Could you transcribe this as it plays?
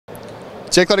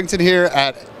Jake Ludington here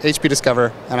at HP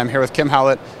Discover, and I'm here with Kim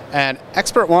Howlett. And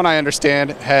ExpertOne, I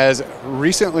understand, has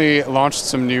recently launched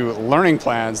some new learning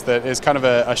plans that is kind of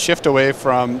a shift away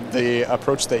from the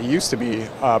approach that used to be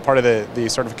part of the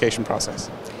certification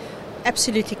process.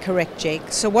 Absolutely correct,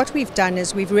 Jake. So what we've done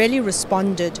is we've really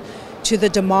responded to the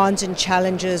demands and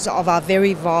challenges of our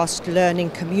very vast learning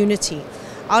community.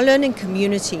 Our learning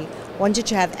community wanted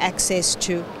to have access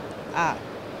to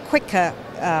quicker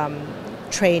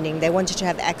training. They wanted to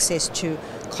have access to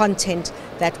content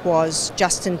that was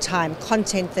just in time,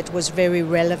 content that was very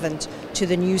relevant to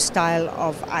the new style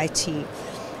of IT.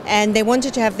 And they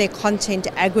wanted to have their content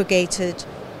aggregated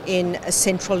in a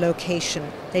central location.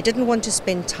 They didn't want to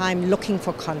spend time looking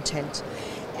for content.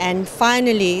 And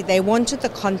finally, they wanted the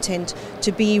content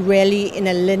to be really in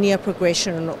a linear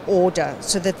progression and order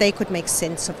so that they could make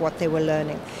sense of what they were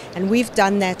learning. And we've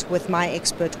done that with my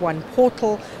ExpertOne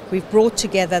portal. We've brought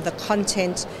together the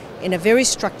content in a very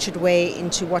structured way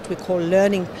into what we call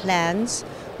learning plans,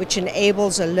 which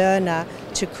enables a learner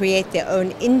to create their own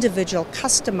individual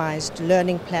customized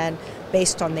learning plan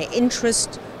based on their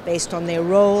interest, based on their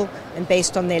role, and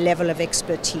based on their level of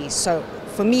expertise. So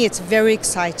for me, it's very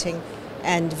exciting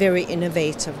and very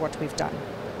innovative what we've done.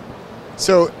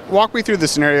 So walk me through the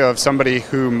scenario of somebody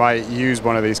who might use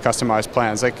one of these customized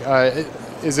plans. Like,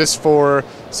 is this for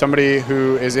somebody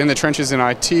who is in the trenches in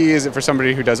IT? Is it for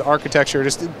somebody who does architecture?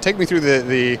 Just take me through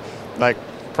the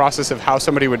process of how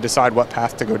somebody would decide what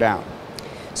path to go down.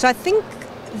 So I think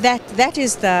that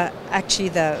is actually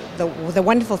the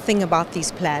wonderful thing about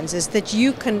these plans, is that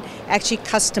you can actually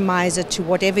customize it to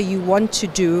whatever you want to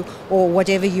do or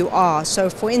whatever you are. So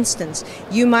for instance,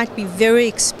 you might be very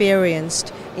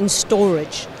experienced in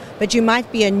storage, but you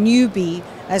might be a newbie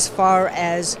as far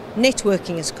as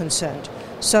networking is concerned.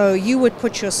 So you would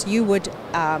put your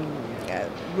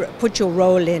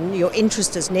role in, your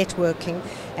interest is networking,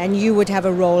 and you would have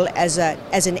a role as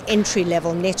an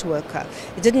entry-level networker.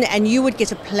 And you would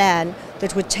get a plan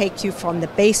that would take you from the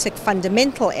basic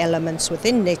fundamental elements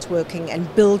within networking and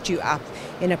build you up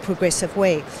in a progressive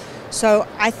way. So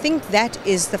I think that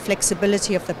is the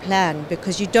flexibility of the plan,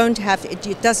 because you don't have,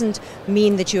 it doesn't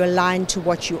mean that you align to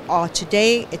what you are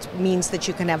today. It means that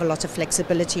you can have a lot of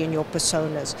flexibility in your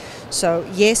personas. So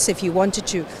yes, if you wanted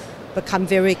to become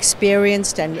very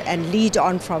experienced and lead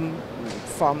on from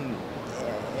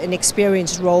an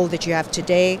experienced role that you have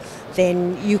today,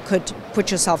 then you could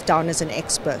put yourself down as an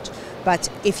expert. But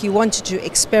if you wanted to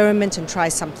experiment and try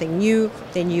something new,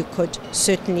 then you could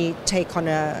certainly take on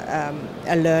an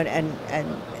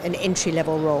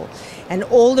entry-level role. And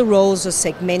all the roles are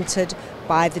segmented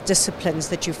by the disciplines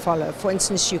that you follow. For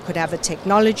instance, you could have a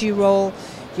technology role,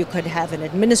 you could have an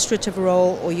administrative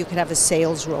role, or you could have a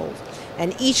sales role.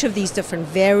 And each of these different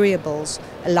variables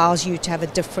allows you to have a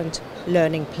different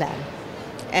learning plan.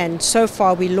 And so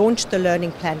far, we launched the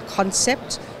learning plan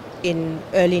concept in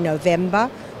early November.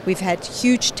 We've had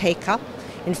huge take-up.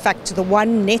 In fact, the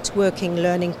one networking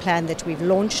learning plan that we've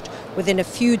launched within a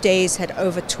few days had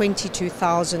over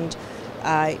 22,000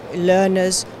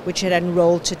 learners which had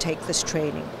enrolled to take this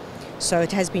training. So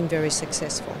it has been very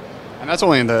successful. And that's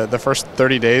only in the first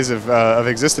 30 days of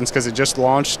existence, because it just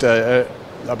launched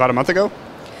about a month ago?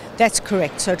 That's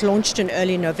correct. So it launched in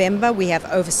early November. We have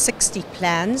over 60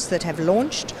 plans that have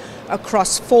launched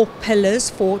across 4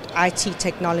 pillars, 4 IT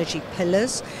technology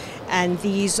pillars. And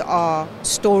these are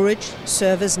storage,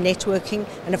 servers, networking,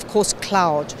 and of course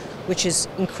cloud, which is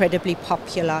incredibly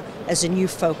popular as a new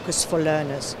focus for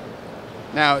learners.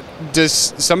 Now,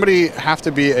 does somebody have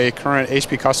to be a current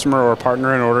HP customer or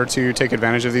partner in order to take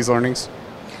advantage of these learnings?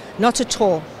 Not at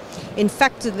all. In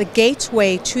fact, the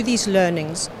gateway to these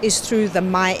learnings is through the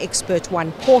My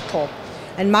ExpertOne portal.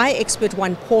 And My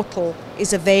ExpertOne portal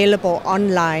is available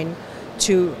online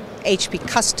to HP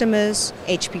customers,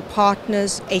 HP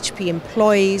partners, HP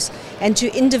employees, and to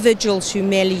individuals who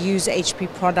merely use HP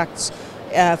products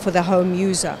for the home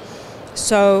user.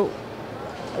 So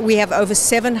we have over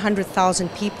 700,000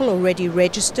 people already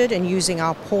registered and using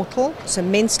our portal. It's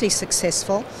immensely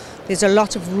successful. There's a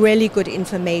lot of really good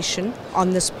information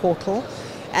on this portal.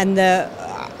 And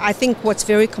I think what's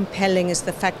very compelling is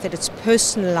the fact that it's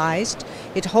personalized.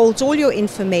 It holds all your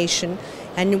information,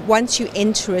 and once you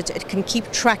enter it, it can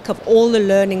keep track of all the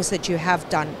learnings that you have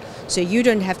done. So you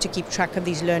don't have to keep track of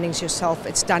these learnings yourself.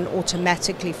 It's done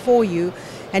automatically for you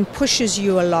and pushes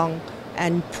you along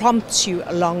and prompts you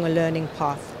along a learning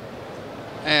path.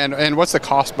 And what's the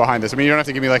cost behind this? I mean, you don't have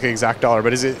to give me like an exact dollar,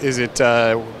 but is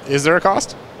there a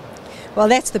cost? Well,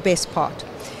 that's the best part.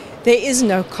 There is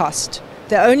no cost.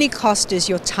 The only cost is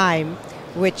your time,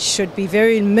 which should be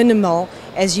very minimal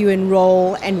as you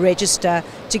enroll and register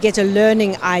to get a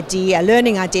learning ID, a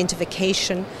learning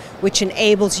identification, which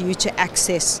enables you to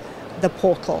access the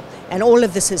portal. And all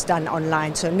of this is done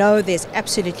online, so no, there's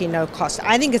absolutely no cost.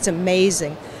 I think it's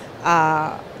amazing,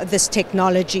 this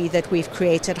technology that we've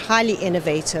created, highly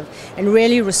innovative and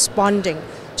really responding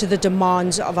to the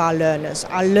demands of our learners.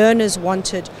 Our learners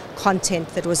wanted content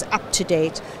that was up to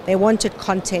date, they wanted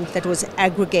content that was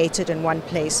aggregated in one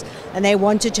place, and they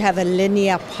wanted to have a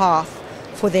linear path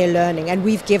for their learning, and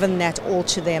we've given that all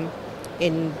to them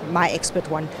in my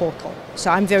ExpertOne portal. So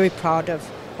I'm very proud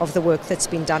of the work that's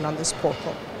been done on this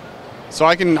portal. So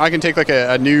I can take like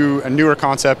a newer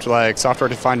concept like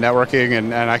software-defined networking,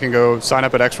 and I can go sign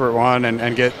up at ExpertOne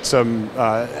and get some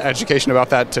education about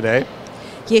that today?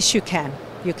 Yes, you can.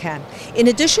 You can. In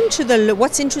addition to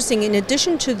what's interesting, in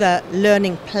addition to the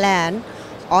learning plan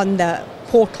on the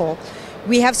portal,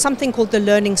 we have something called the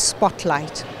Learning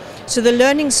Spotlight. So the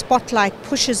Learning Spotlight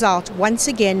pushes out, once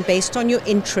again, based on your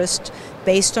interest,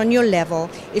 based on your level,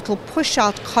 it'll push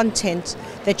out content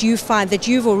that you find, that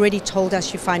you've already told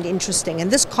us you find interesting.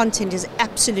 And this content is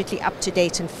absolutely up to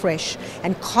date and fresh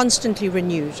and constantly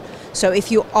renewed. So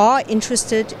if you are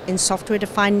interested in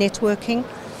software-defined networking,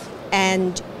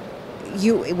 and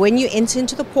when you enter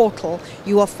into the portal,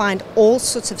 you will find all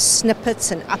sorts of snippets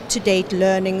and up-to-date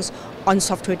learnings on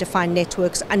software-defined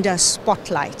networks under a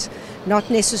spotlight. Not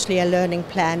necessarily a learning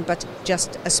plan, but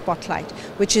just a spotlight,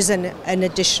 which is an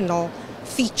additional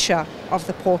feature of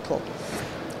the portal.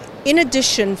 In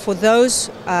addition, for those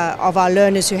of our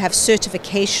learners who have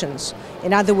certifications,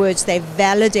 in other words, they've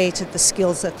validated the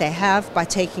skills that they have by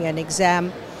taking an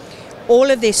exam, all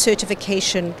of their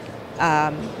certification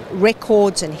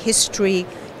records and history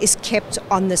is kept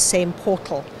on the same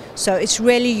portal. So it's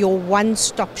really your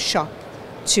one-stop shop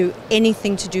to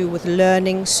anything to do with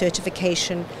learning,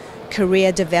 certification,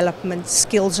 career development,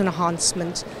 skills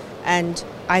enhancement, and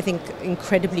I think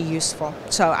incredibly useful.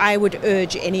 So I would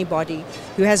urge anybody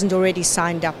who hasn't already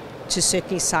signed up to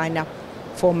certainly sign up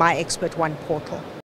for my ExpertOne portal.